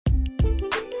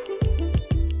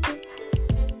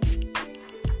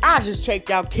I just checked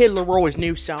out Kid Leroy's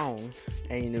new song.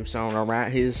 Ain't a new song,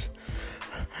 alright?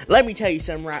 Let me tell you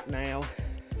something right now.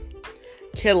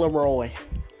 Kid Leroy,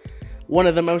 one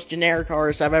of the most generic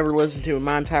artists I've ever listened to in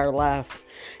my entire life.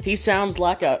 He sounds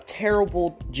like a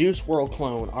terrible Juice WRLD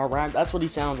clone, alright? That's what he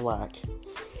sounds like.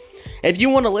 If you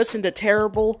want to listen to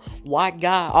terrible, white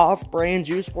guy, off-brand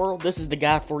Juice WRLD, this is the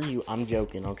guy for you. I'm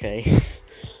joking, okay?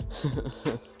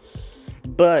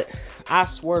 But, I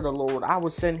swear to Lord, I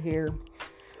was sitting here,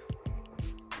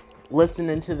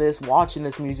 listening to this, watching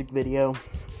this music video,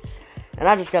 and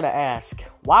I just gotta ask,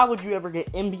 why would you ever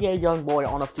get NBA YoungBoy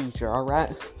on a feature,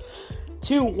 alright?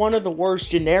 To one of the worst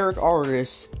generic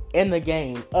artists in the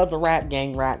game, of the rap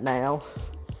game right now,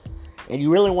 and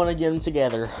you really want to get them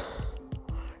together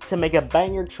to make a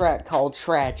banger track called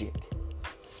Tragic.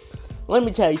 Let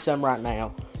me tell you something right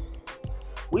now.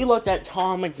 We looked at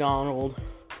Tom MacDonald,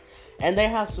 and they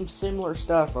have some similar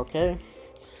stuff, okay?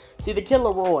 See, the Kid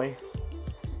Leroy,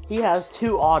 he has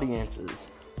two audiences.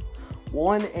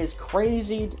 One is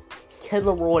crazy Kid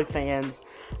Leroy fans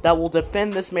that will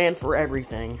defend this man for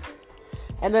everything.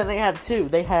 And then they have two.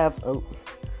 They have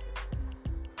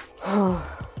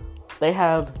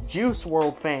Juice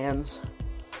WRLD fans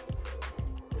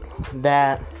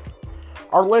that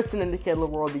are listening to Kid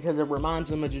Leroy because it reminds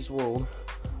them of Juice WRLD,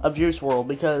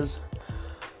 because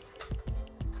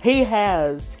he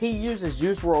uses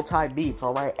Juice WRLD type beats,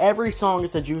 alright? Every song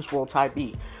is a Juice WRLD type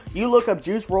beat. You look up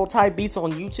Juice WRLD type beats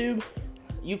on YouTube,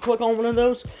 you click on one of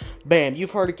those, bam,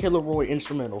 you've heard a Kid Leroy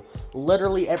instrumental.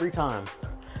 Literally every time.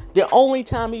 The only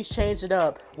time he's changed it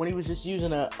up, when he was just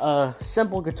using a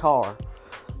simple guitar.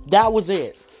 That was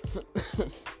it.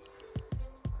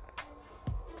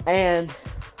 And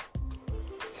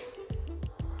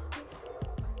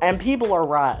people are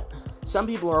right. Some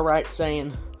people are right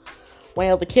saying,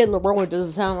 well, the Kid Leroy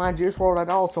doesn't sound like Juice WRLD at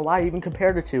all, so why even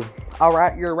compare the two?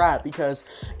 Alright, you're right, because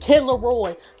Kid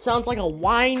Leroy sounds like a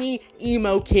whiny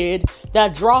emo kid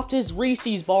that dropped his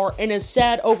Reese's bar and is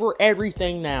sad over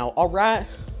everything now, alright?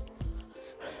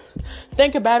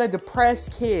 Think about a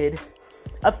depressed kid,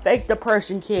 a fake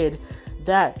depression kid,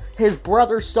 that his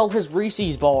brother stole his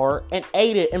Reese's bar and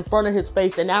ate it in front of his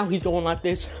face, and now he's going like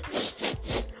this.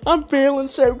 I'm feeling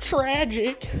so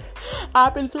tragic.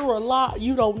 I've been through a lot,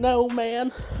 you don't know,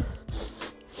 man.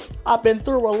 I've been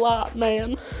through a lot,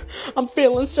 man. I'm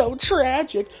feeling so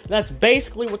tragic. That's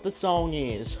basically what the song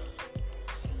is.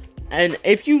 And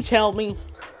if you tell me,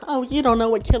 oh, you don't know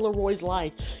what Kid Leroy's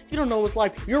like, you don't know what it's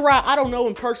like, you're right, I don't know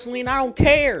him personally, and I don't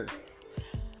care.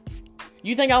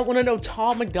 You think I want to know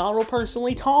Tom MacDonald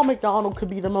personally? Tom MacDonald could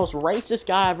be the most racist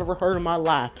guy I've ever heard in my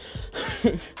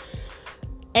life.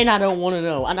 And I don't want to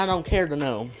know, and I don't care to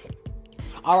know.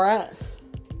 Alright?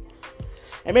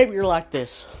 And maybe you're like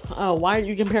this. Oh, why are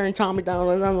you comparing Tom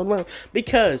MacDonald?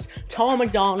 Because Tom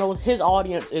MacDonald, his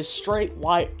audience is straight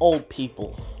white old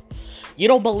people. You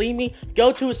don't believe me?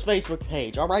 Go to his Facebook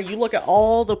page, alright? You look at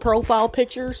all the profile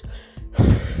pictures.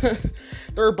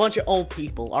 They're a bunch of old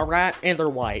people, alright? And they're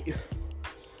white.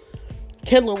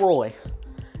 Kid Leroy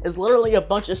is literally a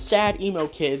bunch of sad emo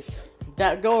kids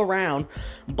that go around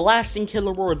blasting Kid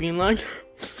Leroy, being like,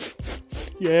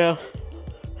 yeah,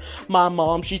 my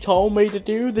mom, she told me to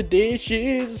do the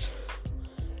dishes,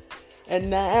 and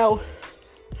now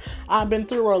I've been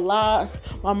through a lot.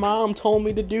 My mom told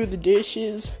me to do the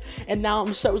dishes, and now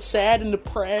I'm so sad and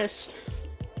depressed.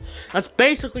 That's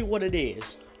basically what it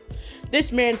is.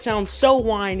 This man sounds so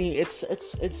whiny,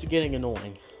 it's getting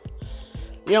annoying.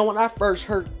 You know, when I first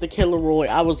heard the Kid Leroy,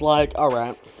 I was like,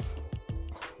 alright,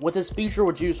 with his feature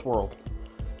with Juice WRLD,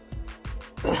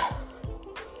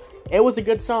 it was a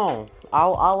good song.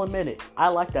 I'll admit it. I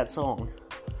like that song.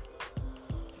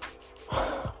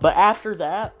 But after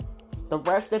that, the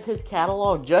rest of his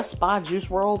catalog, just by Juice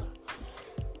WRLD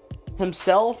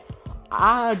himself,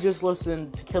 I just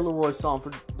listened to Kid Leroy's song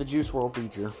for the Juice WRLD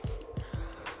feature.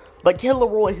 But Kid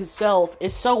Leroy himself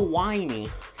is so whiny.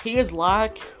 He is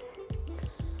like,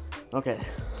 okay,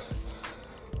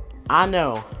 I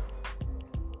know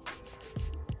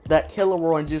that Kid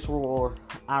Leroy and Juice WRLD are,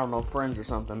 I don't know, friends or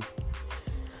something.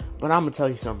 But I'm going to tell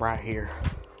you something right here.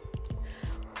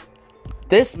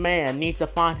 This man needs to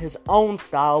find his own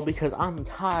style, because I'm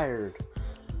tired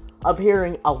of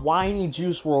hearing a whiny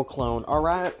Juice WRLD clone,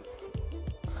 alright?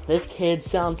 This kid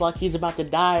sounds like he's about to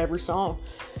die every song.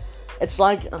 It's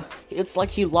like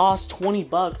he lost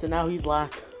 $20 and now he's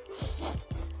like,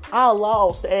 I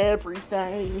lost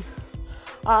everything.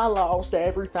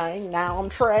 Now I'm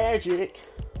tragic.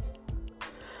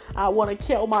 I want to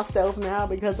kill myself now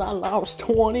because I lost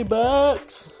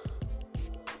 $20.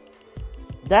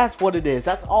 That's what it is.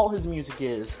 That's all his music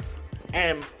is.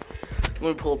 And Let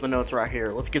me pull up the notes right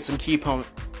here. Let's get some key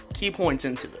points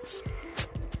into this.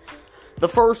 The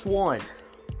first one,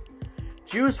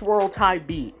 Juice WRLD type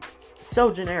beat.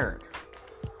 So generic.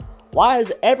 Why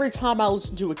is every time I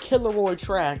listen to a Kid LAROI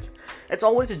track, it's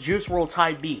always a Juice WRLD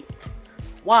type beat?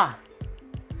 Why?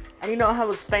 And you know how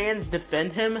his fans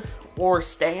defend him, or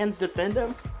stans defend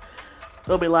him?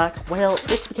 They'll be like, well,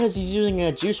 just because he's using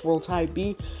a Juice WRLD type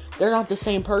beat, they're not the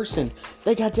same person.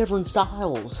 They got different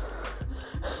styles.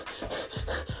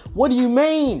 What do you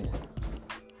mean?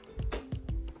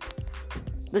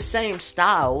 The same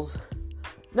styles?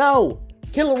 No,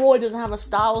 Kid LAROI doesn't have a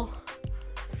style.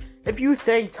 If you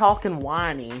think talking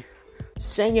whiny,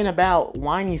 singing about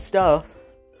whiny stuff,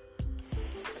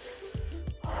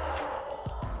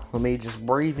 let me just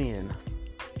breathe in.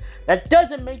 That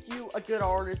doesn't make you a good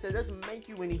artist. It doesn't make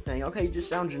you anything. Okay, you just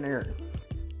sound generic.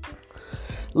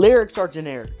 Lyrics are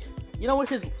generic. You know what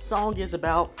his song is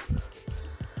about?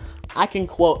 I can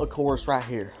quote a chorus right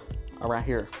here. Right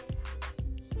here.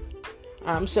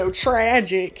 I'm so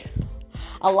tragic.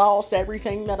 I lost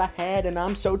everything that I had and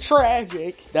I'm so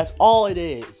tragic. That's all it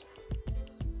is.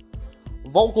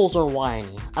 Vocals are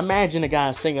whiny. Imagine a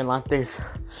guy singing like this.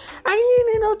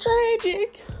 I ain't no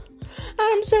tragic.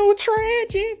 I'm so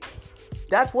tragic.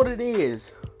 That's what it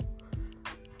is.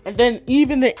 And then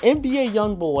even the NBA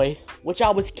YoungBoy, which I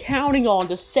was counting on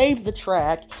to save the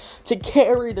track, to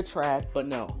carry the track, but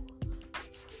no.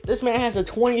 This man has a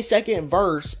 20-second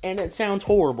verse and it sounds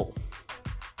horrible.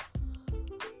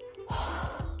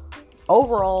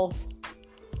 Overall,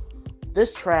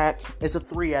 this track is a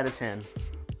 3 out of 10.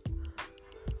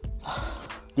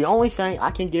 The only thing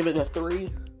I can give it a 3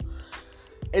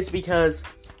 is because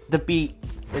the beat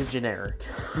is generic.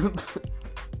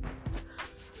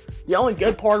 The only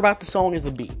good part about the song is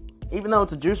the beat. Even though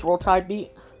it's a Juice WRLD type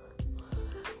beat,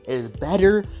 it is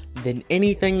better than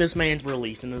anything this man's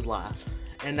released in his life.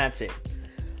 And that's it.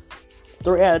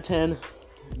 3 out of 10.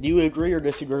 Do you agree or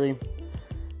disagree?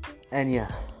 And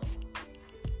yeah.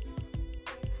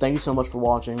 Thank you so much for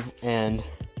watching, and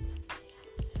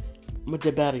I'm gonna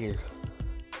dip out of here.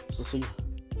 So see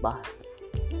you. Bye.